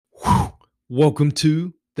Welcome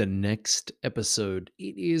to the next episode.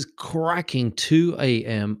 It is cracking 2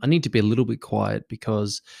 a.m. I need to be a little bit quiet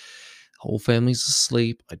because the whole family's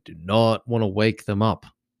asleep. I do not want to wake them up,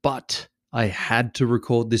 but I had to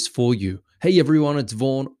record this for you. Hey everyone, it's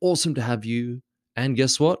Vaughn. Awesome to have you. And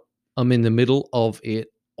guess what? I'm in the middle of it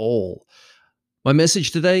all. My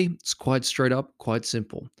message today is quite straight up, quite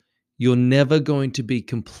simple. You're never going to be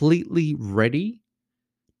completely ready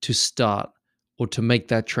to start or to make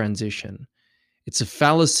that transition. It's a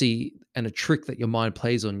fallacy and a trick that your mind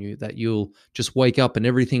plays on you that you'll just wake up and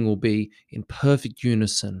everything will be in perfect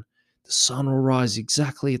unison. The sun will rise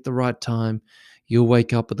exactly at the right time. You'll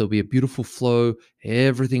wake up, but there'll be a beautiful flow.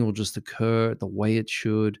 Everything will just occur the way it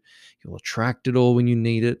should. You'll attract it all when you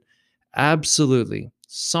need it. Absolutely.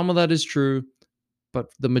 Some of that is true, but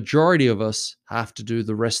the majority of us have to do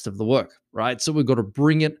the rest of the work, right? So we've got to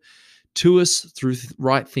bring it to us through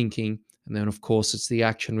right thinking. And then, of course, it's the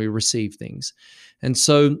action we receive things. And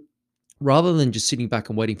so rather than just sitting back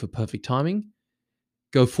and waiting for perfect timing,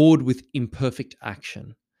 go forward with imperfect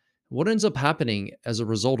action. What ends up happening as a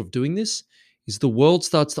result of doing this is the world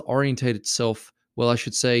starts to orientate itself. Well, I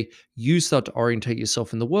should say, you start to orientate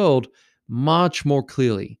yourself in the world much more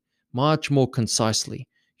clearly, much more concisely.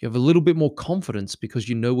 You have a little bit more confidence because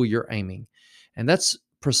you know where you're aiming. And that's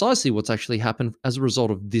precisely what's actually happened as a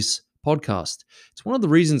result of this podcast. It's one of the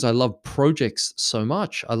reasons I love projects so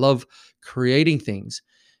much. I love creating things.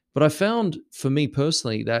 But I found for me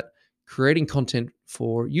personally that creating content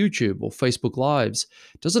for YouTube or Facebook Lives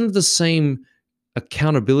doesn't have the same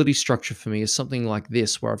accountability structure for me as something like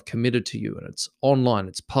this, where I've committed to you and it's online,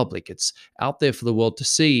 it's public, it's out there for the world to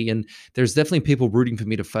see. And there's definitely people rooting for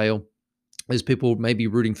me to fail. There's people maybe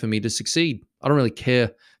rooting for me to succeed. I don't really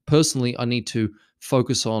care. Personally, I need to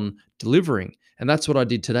focus on delivering. And that's what I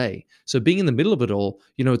did today. So being in the middle of it all,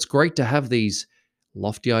 it's great to have these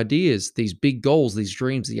lofty ideas, these big goals, these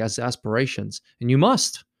dreams, these aspirations. And you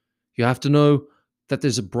must. You have to know that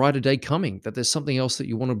there's a brighter day coming, that there's something else that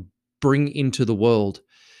you want to bring into the world.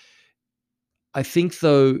 I think,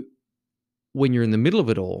 though, when you're in the middle of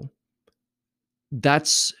it all,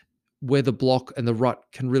 that's where the block and the rut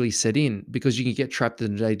can really set in, because you can get trapped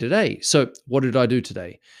in the day to day. So, what did I do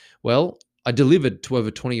today? Well, I delivered to over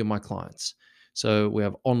 20 of my clients. So, we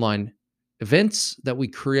have online events that we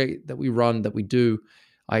create, that we run, that we do.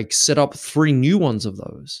 I set up 3 new ones of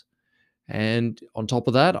those. And on top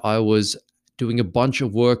of that, I was doing a bunch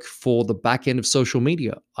of work for the back end of social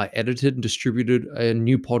media. I edited and distributed a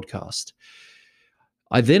new podcast.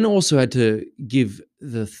 I then also had to give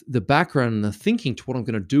the background and the thinking to what I'm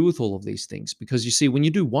going to do with all of these things. Because you see, when you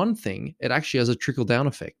do one thing, it actually has a trickle down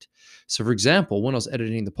effect. So, for example, when I was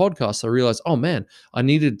editing the podcast, I realized, oh man, I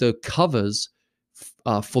needed the covers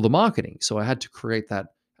for the marketing. So I had to create that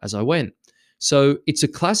as I went. So it's a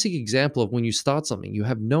classic example of when you start something, you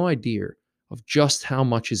have no idea of just how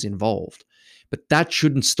much is involved. But that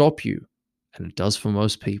shouldn't stop you. And it does for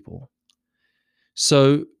most people.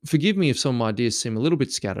 So forgive me if some of my ideas seem a little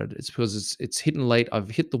bit scattered. It's because it's hitting late. I've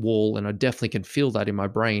hit the wall and I definitely can feel that in my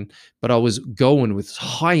brain. But I was going with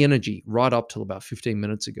high energy right up till about 15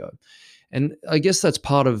 minutes ago. And I guess that's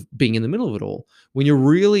part of being in the middle of it all. When you're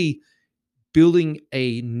really building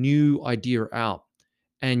a new idea out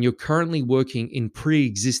and you're currently working in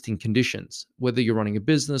pre-existing conditions, whether you're running a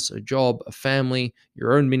business, a job, a family,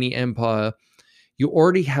 your own mini empire, you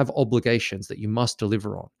already have obligations that you must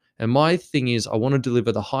deliver on. And my thing is, I want to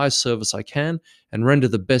deliver the highest service I can and render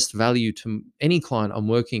the best value to any client I'm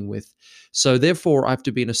working with. So therefore, I have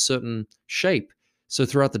to be in a certain shape. So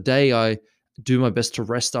throughout the day, I do my best to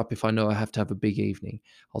rest up if I know I have to have a big evening.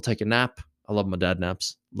 I'll take a nap. I love my dad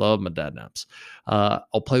naps. Love my dad naps.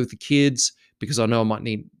 I'll play with the kids because I know I might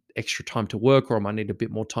need extra time to work, or I might need a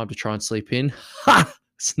bit more time to try and sleep in. Ha!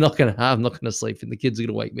 It's not going to have. I'm not going to sleep in. The kids are going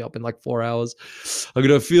to wake me up in like 4 hours. I'm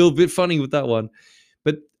going to feel a bit funny with that one.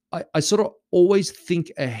 But I sort of always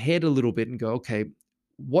think ahead a little bit and go, okay,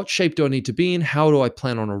 what shape do I need to be in? How do I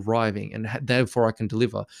plan on arriving? And therefore I can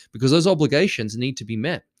deliver, because those obligations need to be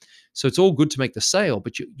met. So it's all good to make the sale,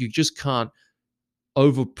 but you just can't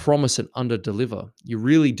overpromise and underdeliver. You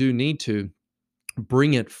really do need to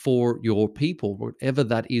bring it for your people, whatever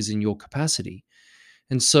that is in your capacity.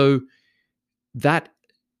 And so that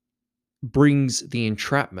brings the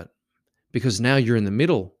entrapment, because now you're in the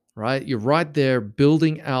middle, right? You're right there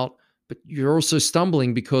building out, but you're also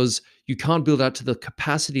stumbling because you can't build out to the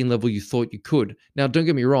capacity and level you thought you could. Now, don't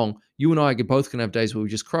get me wrong. You and I are both going to have days where we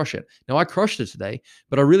just crush it. Now, I crushed it today,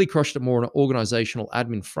 but I really crushed it more on an organizational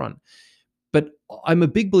admin front. But I'm a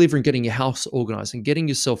big believer in getting your house organized and getting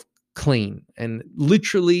yourself clean, and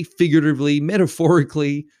literally, figuratively,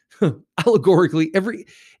 metaphorically, Allegorically,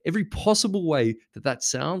 every possible way that that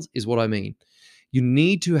sounds is what I mean. You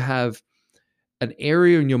need to have an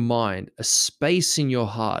area in your mind, a space in your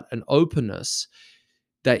heart, an openness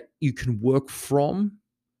that you can work from,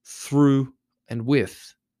 through, and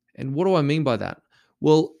with. And what do I mean by that?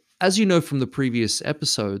 Well, as you know from the previous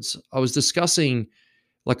episodes, I was discussing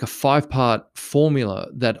like a 5-part formula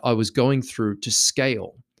that I was going through to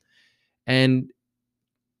scale. And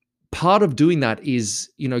part of doing that is,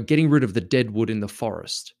 getting rid of the dead wood in the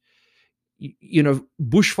forest.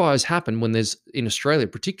 Bushfires happen when there's, in Australia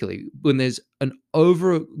particularly, when there's an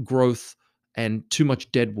overgrowth and too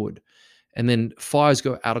much dead wood, and then fires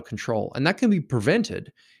go out of control. And that can be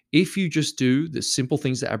prevented if you just do the simple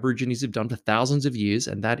things that Aborigines have done for thousands of years,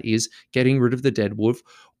 and that is getting rid of the dead wood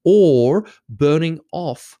or burning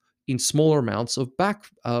off in smaller amounts of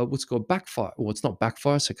what's called backfire. Well, it's not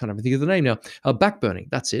backfire, so I can't even think of the name now. Backburning,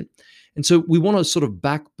 that's it. And so we want to sort of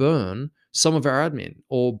backburn some of our admin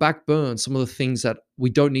or backburn some of the things that we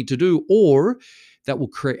don't need to do, or that will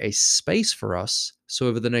create a space for us. So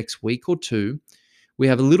over the next week or two, we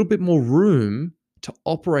have a little bit more room to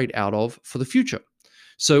operate out of for the future.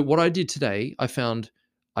 So what I did today, I found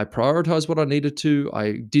I prioritized what I needed to.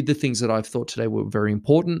 I did the things that I thought today were very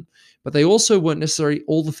important, but they also weren't necessarily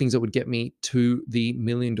all the things that would get me to the $1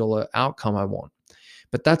 million outcome I want.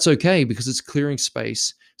 But that's okay because it's clearing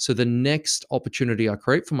space. So the next opportunity I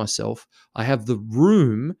create for myself, I have the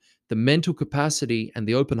room, the mental capacity, and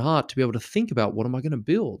the open heart to be able to think about, what am I going to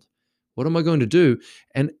build? What am I going to do?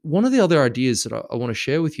 And one of the other ideas that I want to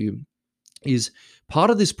share with you is part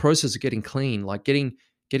of this process of getting clean, like getting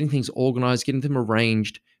things organized, getting them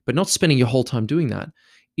arranged, but not spending your whole time doing that,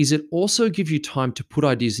 is it also gives you time to put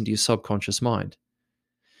ideas into your subconscious mind.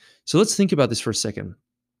 So let's think about this for a second.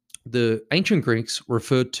 The ancient Greeks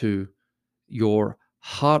referred to your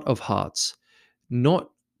heart of hearts, not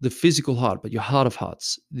the physical heart, but your heart of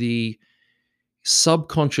hearts, the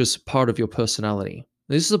subconscious part of your personality.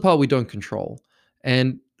 This is the part we don't control.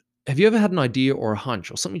 And have you ever had an idea or a hunch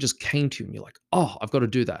or something just came to you and you're like, oh, I've got to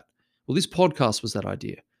do that? Well, this podcast was that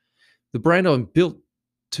idea. The brand I'm built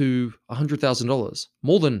to $100,000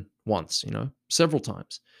 more than once, several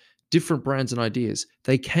times. Different brands and ideas.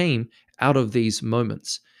 They came out of these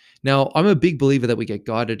moments. Now, I'm a big believer that we get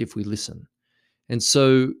guided if we listen. And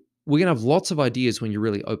so we're going to have lots of ideas when you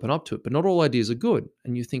really open up to it, but not all ideas are good.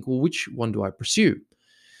 And you think, well, which one do I pursue?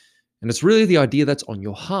 And it's really the idea that's on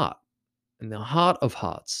your heart, and the heart of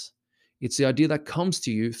hearts. It's the idea that comes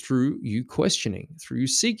to you through you questioning, through you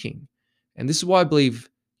seeking. And this is why I believe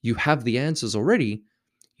you have the answers already.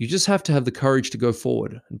 You just have to have the courage to go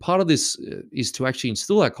forward. And part of this is to actually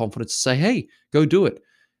instill that confidence to say, hey, go do it.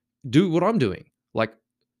 Do what I'm doing. Like,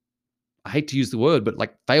 I hate to use the word, but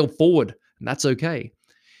like fail forward, and that's okay.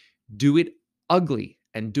 Do it ugly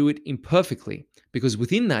and do it imperfectly, because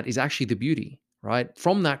within that is actually the beauty, right?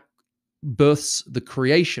 From that births the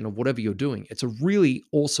creation of whatever you're doing. It's a really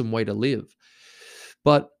awesome way to live.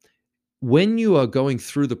 But when you are going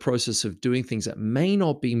through the process of doing things that may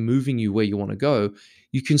not be moving you where you want to go,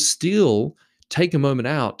 you can still take a moment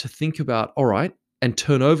out to think about, all right, and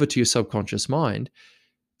turn over to your subconscious mind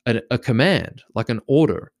a command, like an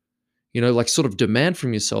order, like sort of demand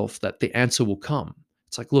from yourself that the answer will come.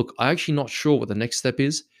 It's like, look, I'm actually not sure what the next step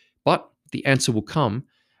is, but the answer will come,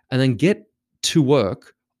 and then get to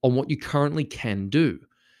work on what you currently can do.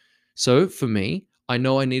 So for me, I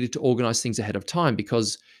know I needed to organize things ahead of time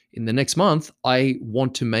because in the next month, I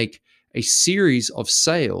want to make a series of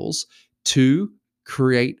sales to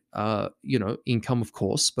create, income, of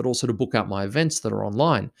course, but also to book out my events that are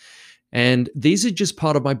online. And these are just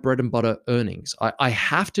part of my bread and butter earnings. I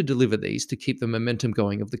have to deliver these to keep the momentum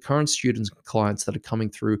going of the current students and clients that are coming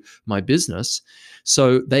through my business.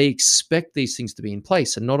 So they expect these things to be in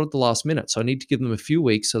place and not at the last minute. So I need to give them a few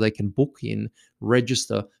weeks so they can book in,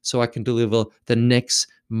 register, so I can deliver the next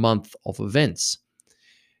month of events.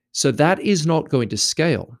 So that is not going to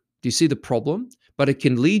scale. Do you see the problem? But it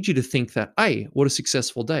can lead you to think that, hey, what a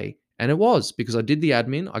successful day. And it was, because I did the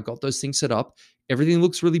admin, I got those things set up. Everything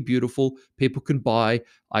looks really beautiful. People can buy.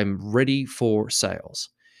 I'm ready for sales.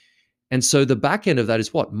 And so the back end of that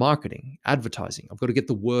is what? Marketing, advertising. I've got to get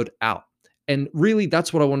the word out. And really,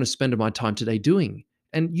 that's what I want to spend my time today doing.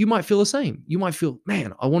 And you might feel the same. You might feel,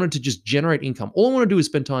 man, I wanted to just generate income. All I want to do is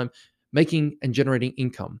spend time making and generating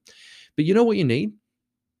income. But you know what you need?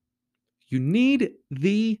 You need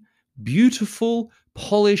the beautiful,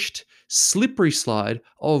 polished, slippery slide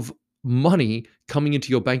of money coming into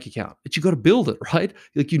your bank account, but you got to build it, right?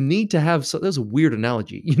 Like you need to have, so there's a weird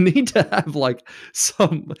analogy. You need to have like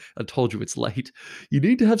I told you it's late. You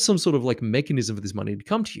need to have some sort of like mechanism for this money to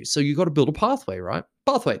come to you. So you got to build a pathway, right?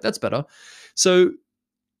 Pathway, that's better. So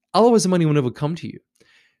otherwise the money will never come to you.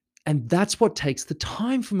 And that's what takes the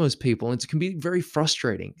time for most people. And it can be very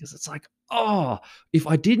frustrating because it's like, oh, if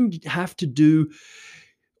I didn't have to do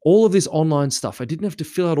all of this online stuff, I didn't have to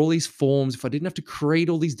fill out all these forms, if I didn't have to create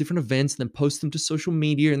all these different events and then post them to social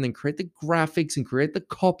media and then create the graphics and create the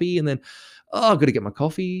copy and then, oh, I've got to get my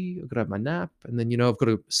coffee, I've got to have my nap, and then, I've got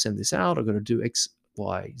to send this out, I've got to do X,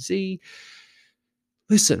 Y, Z.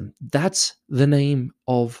 Listen, that's the name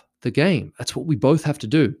of the game. That's what we both have to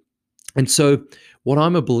do. And so what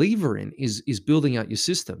I'm a believer in is building out your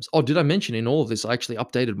systems. Oh, did I mention in all of this, I actually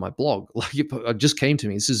updated my blog. Like it just came to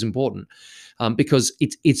me. This is important because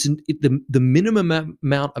the minimum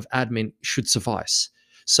amount of admin should suffice.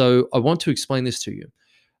 So I want to explain this to you.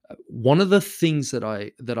 One of the things that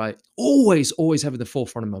I always have in the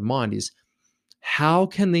forefront of my mind is how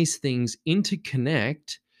can these things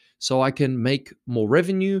interconnect so I can make more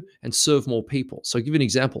revenue and serve more people? So I'll give you an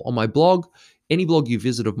example. On my blog, any blog you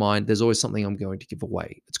visit of mine, there's always something I'm going to give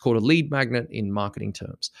away. It's called a lead magnet in marketing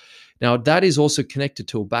terms. Now, that is also connected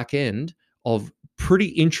to a back end of pretty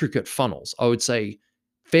intricate funnels. I would say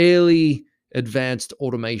fairly advanced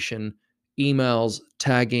automation, emails,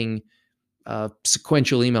 tagging,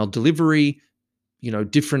 sequential email delivery.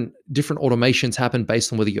 Different automations happen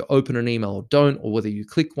based on whether you open an email or don't, or whether you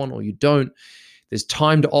click one or you don't. There's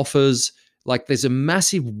timed offers. Like there's a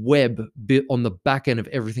massive web bit on the back end of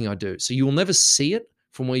everything I do. So you will never see it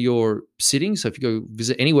from where you're sitting. So if you go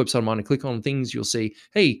visit any website of mine and click on things, you'll see,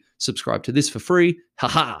 hey, subscribe to this for free.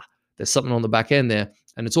 Haha, there's something on the back end there.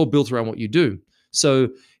 And it's all built around what you do. So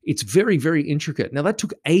it's very, very intricate. Now that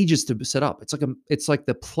took ages to set up. It's like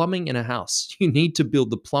the plumbing in a house. You need to build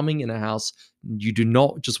the plumbing in a house. You do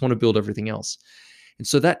not just want to build everything else. And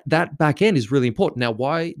so that back end is really important. Now,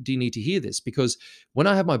 why do you need to hear this? Because when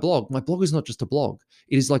I have my blog is not just a blog.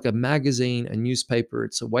 It is like a magazine, a newspaper.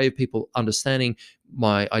 It's a way of people understanding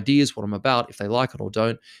my ideas, what I'm about. If they like it or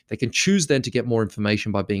don't, they can choose then to get more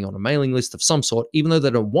information by being on a mailing list of some sort. Even though they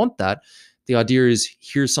don't want that, the idea is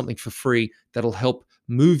here's something for free that'll help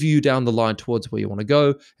move you down the line towards where you want to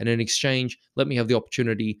go. And in exchange, let me have the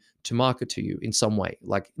opportunity to market to you in some way,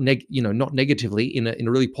 like, not negatively, in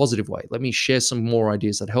a really positive way. Let me share some more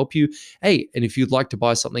ideas that help you. Hey, and if you'd like to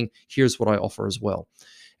buy something, here's what I offer as well.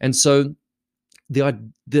 And so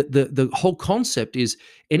the whole concept is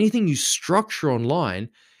anything you structure online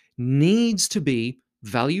needs to be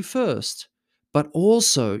value first, but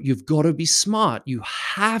also you've got to be smart. You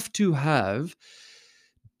have to have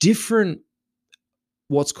different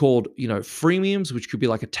what's called, freemiums, which could be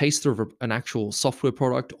like a taster of an actual software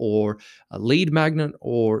product or a lead magnet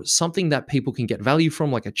or something that people can get value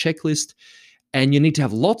from, like a checklist. And you need to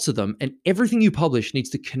have lots of them. And everything you publish needs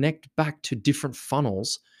to connect back to different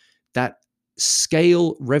funnels that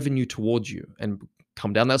scale revenue towards you and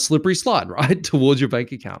come down that slippery slide, right, towards your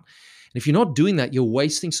bank account. And if you're not doing that, you're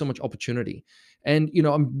wasting so much opportunity. And,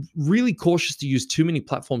 I'm really cautious to use too many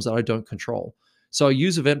platforms that I don't control. So I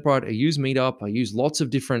use Eventbrite, I use Meetup, I use lots of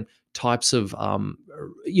different types of,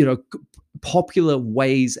 popular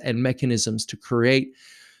ways and mechanisms to create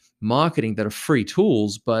marketing that are free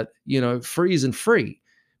tools, but, free isn't free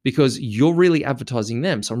because you're really advertising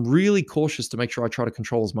them. So I'm really cautious to make sure I try to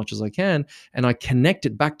control as much as I can, and I connect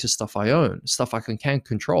it back to stuff I own, stuff I can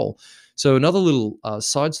control. So another little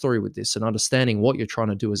side story with this and understanding what you're trying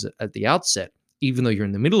to do is at the outset, even though you're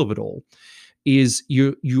in the middle of it all, is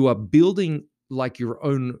you are building like your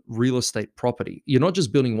own real estate property. You're not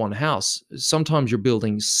just building one house. Sometimes you're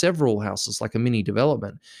building several houses, like a mini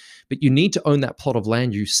development, but you need to own that plot of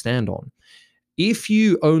land you stand on. If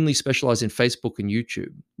you only specialize in Facebook and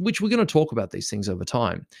YouTube, which we're going to talk about these things over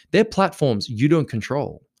time, they're platforms you don't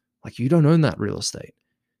control. Like you don't own that real estate.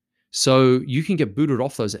 So you can get booted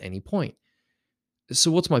off those at any point. So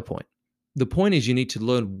what's my point? The point is you need to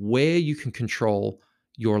learn where you can control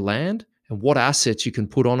your land and what assets you can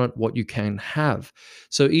put on it, what you can have.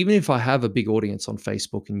 So even if I have a big audience on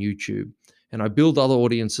Facebook and YouTube, and I build other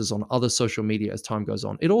audiences on other social media as time goes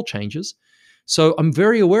on, it all changes. So I'm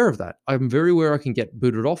very aware of that. I'm very aware I can get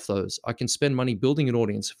booted off those. I can spend money building an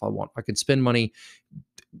audience if I want. I can spend money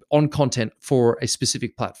on content for a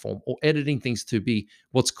specific platform or editing things to be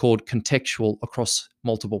what's called contextual across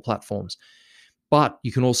multiple platforms. But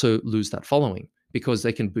you can also lose that following because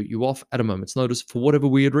they can boot you off at a moment's notice for whatever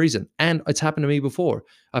weird reason. And it's happened to me before.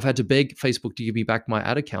 I've had to beg Facebook to give me back my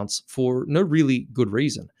ad accounts for no really good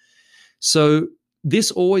reason. So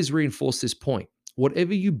this always reinforced this point.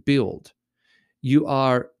 whatever you build, you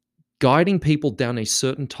are guiding people down a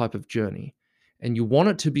certain type of journey, and you want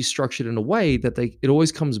it to be structured in a way that it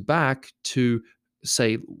always comes back to,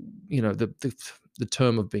 say, the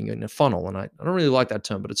term of being in a funnel. And I don't really like that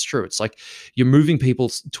term, but it's true. It's like you're moving people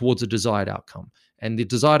towards a desired outcome, and the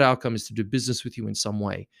desired outcome is to do business with you in some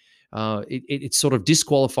way. It's sort of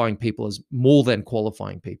disqualifying people as more than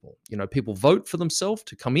qualifying people. People vote for themselves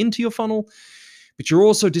to come into your funnel, but you're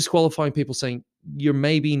also disqualifying people, saying you're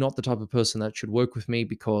maybe not the type of person that should work with me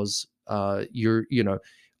because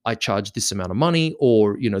I charge this amount of money,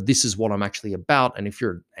 or this is what I'm actually about. And if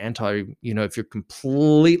you're if you're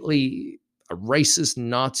completely a racist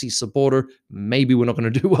Nazi supporter, maybe we're not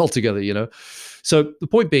going to do well together. So the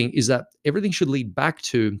point being is that everything should lead back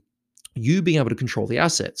to you being able to control the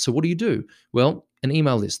asset. So what do? Well, an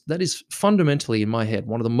email list. That is fundamentally, in my head,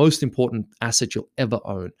 one of the most important assets you'll ever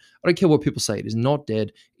own. I don't care what people say. It is not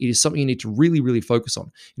dead. It is something you need to really, really focus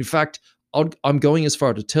on. In fact, I'm going as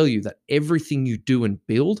far to tell you that everything you do and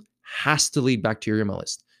build has to lead back to your email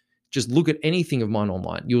list. Just look at anything of mine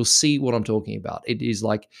online. You'll see what I'm talking about. It is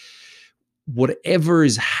like whatever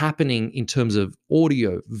is happening in terms of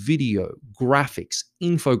audio, video, graphics,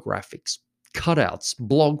 infographics, cutouts,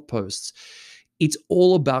 blog posts. It's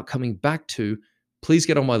all about coming back to, please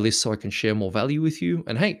get on my list so I can share more value with you.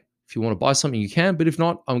 And hey, if you want to buy something, you can. But if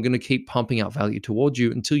not, I'm going to keep pumping out value towards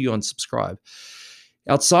you until you unsubscribe.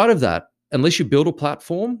 Outside of that, unless you build a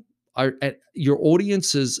platform, your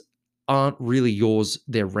audiences aren't really yours.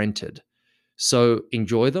 They're rented. So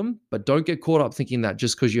enjoy them, but don't get caught up thinking that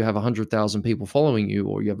just because you have 100,000 people following you,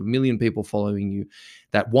 or you have 1 million people following you,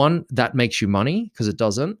 that makes you money, because it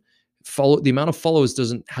doesn't. The amount of followers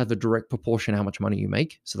doesn't have a direct proportion to how much money you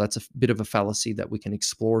make. So that's a bit of a fallacy that we can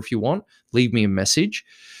explore if you want. Leave me a message.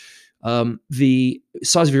 The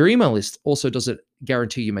size of your email list also doesn't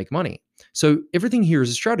guarantee you make money. So everything here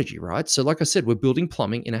is a strategy, right? So like I said, we're building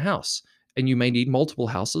plumbing in a house, and you may need multiple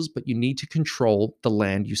houses, but you need to control the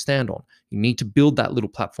land you stand on. You need to build that little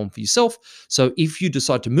platform for yourself. So if you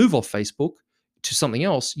decide to move off Facebook to something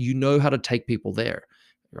else, you know how to take people there.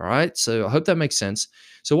 All right. So I hope that makes sense.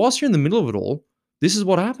 So whilst you're in the middle of it all, this is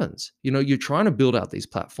what happens. You're trying to build out these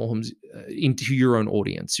platforms into your own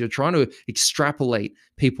audience. You're trying to extrapolate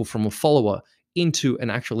people from a follower into an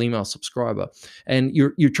actual email subscriber. And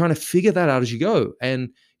you're trying to figure that out as you go.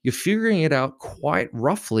 And you're figuring it out quite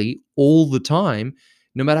roughly all the time,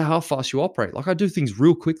 no matter how fast you operate. Like, I do things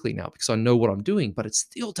real quickly now because I know what I'm doing, but it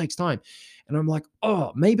still takes time. And I'm like,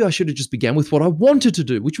 oh, maybe I should have just began with what I wanted to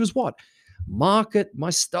do, which was what? Market my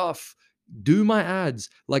stuff, do my ads,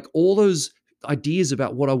 like all those ideas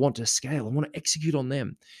about what I want to scale. I want to execute on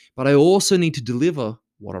them, but I also need to deliver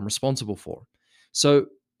what I'm responsible for. So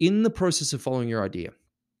in the process of following your idea,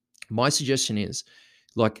 my suggestion is,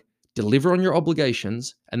 like, deliver on your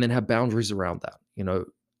obligations and then have boundaries around that.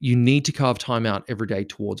 You need to carve time out every day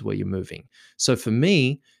towards where you're moving. So for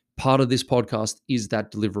me, part of this podcast is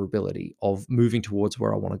that deliverability of moving towards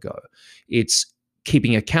where I want to go. It's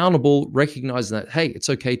keeping accountable, recognizing that, hey, it's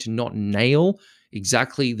okay to not nail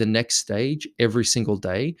exactly the next stage every single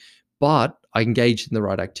day, but I engaged in the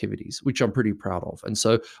right activities, which I'm pretty proud of. And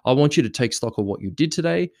so I want you to take stock of what you did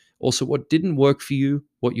today, also what didn't work for you,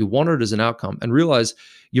 what you wanted as an outcome, and realize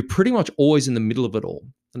you're pretty much always in the middle of it all.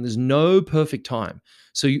 And there's no perfect time.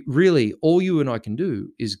 So really, all you and I can do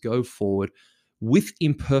is go forward with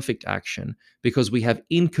imperfect action, because we have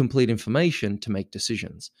incomplete information to make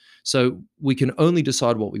decisions. So we can only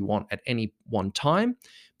decide what we want at any one time,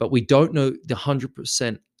 but we don't know the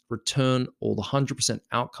 100% return or the 100%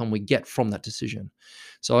 outcome we get from that decision.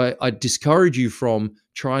 So I discourage you from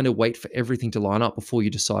trying to wait for everything to line up before you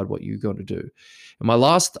decide what you're going to do. And my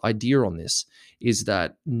last idea on this is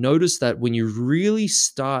that notice that when you really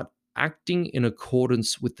start acting in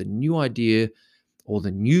accordance with the new idea or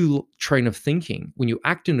the new train of thinking, when you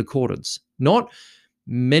act in accordance, not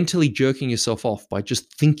mentally jerking yourself off by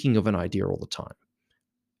just thinking of an idea all the time.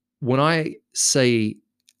 When I say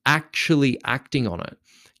actually acting on it,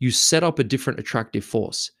 you set up a different attractive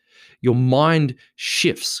force. Your mind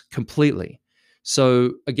shifts completely.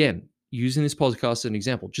 So again, using this podcast as an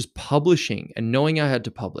example, just publishing and knowing I had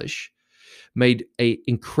to publish made an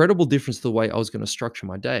incredible difference to the way I was going to structure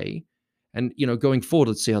my day. And going forward,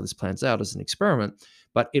 let's see how this plans out as an experiment.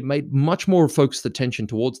 But it made much more focused attention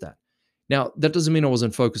towards that. Now, that doesn't mean I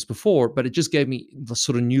wasn't focused before, but it just gave me the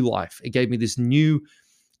sort of new life. It gave me this new,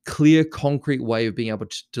 clear, concrete way of being able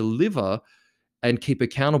to deliver and keep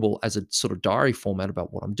accountable as a sort of diary format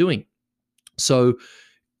about what I'm doing. So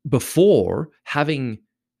before, having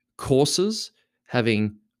courses,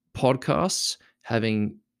 having podcasts,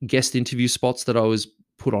 having guest interview spots that I was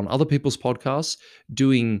put on other people's podcasts,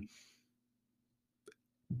 doing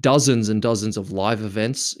dozens and dozens of live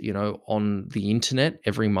events, on the internet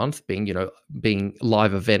every month, being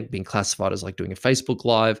live event, being classified as like doing a Facebook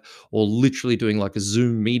live, or literally doing like a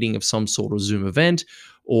Zoom meeting of some sort of Zoom event,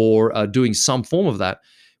 or doing some form of that.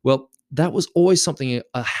 Well, that was always something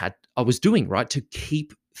I was doing, right, to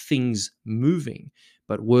keep things moving.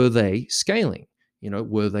 But were they scaling?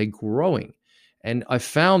 Were they growing? And I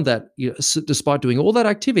found that, despite doing all that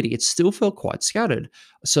activity, it still felt quite scattered.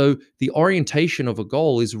 So the orientation of a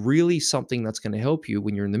goal is really something that's going to help you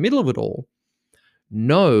when you're in the middle of it all.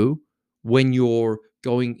 Know when you're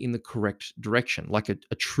going in the correct direction, like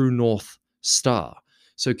a true north star.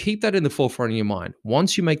 So keep that in the forefront of your mind.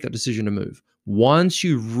 Once you make that decision to move, once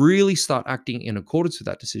you really start acting in accordance with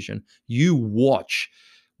that decision, you watch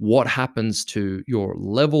what happens to your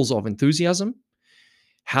levels of enthusiasm,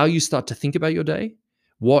 how you start to think about your day,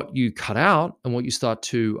 what you cut out, and what you start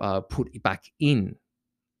to put back in.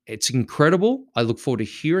 It's incredible. I look forward to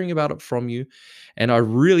hearing about it from you. And I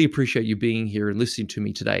really appreciate you being here and listening to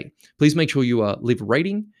me today. Please make sure you leave a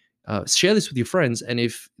rating, share this with your friends. And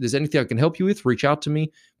if there's anything I can help you with, reach out to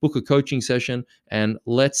me, book a coaching session, and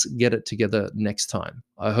let's get it together next time.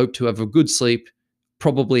 I hope to have a good sleep,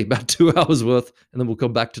 probably about 2 hours worth, and then we'll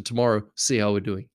come back to tomorrow, see how we're doing.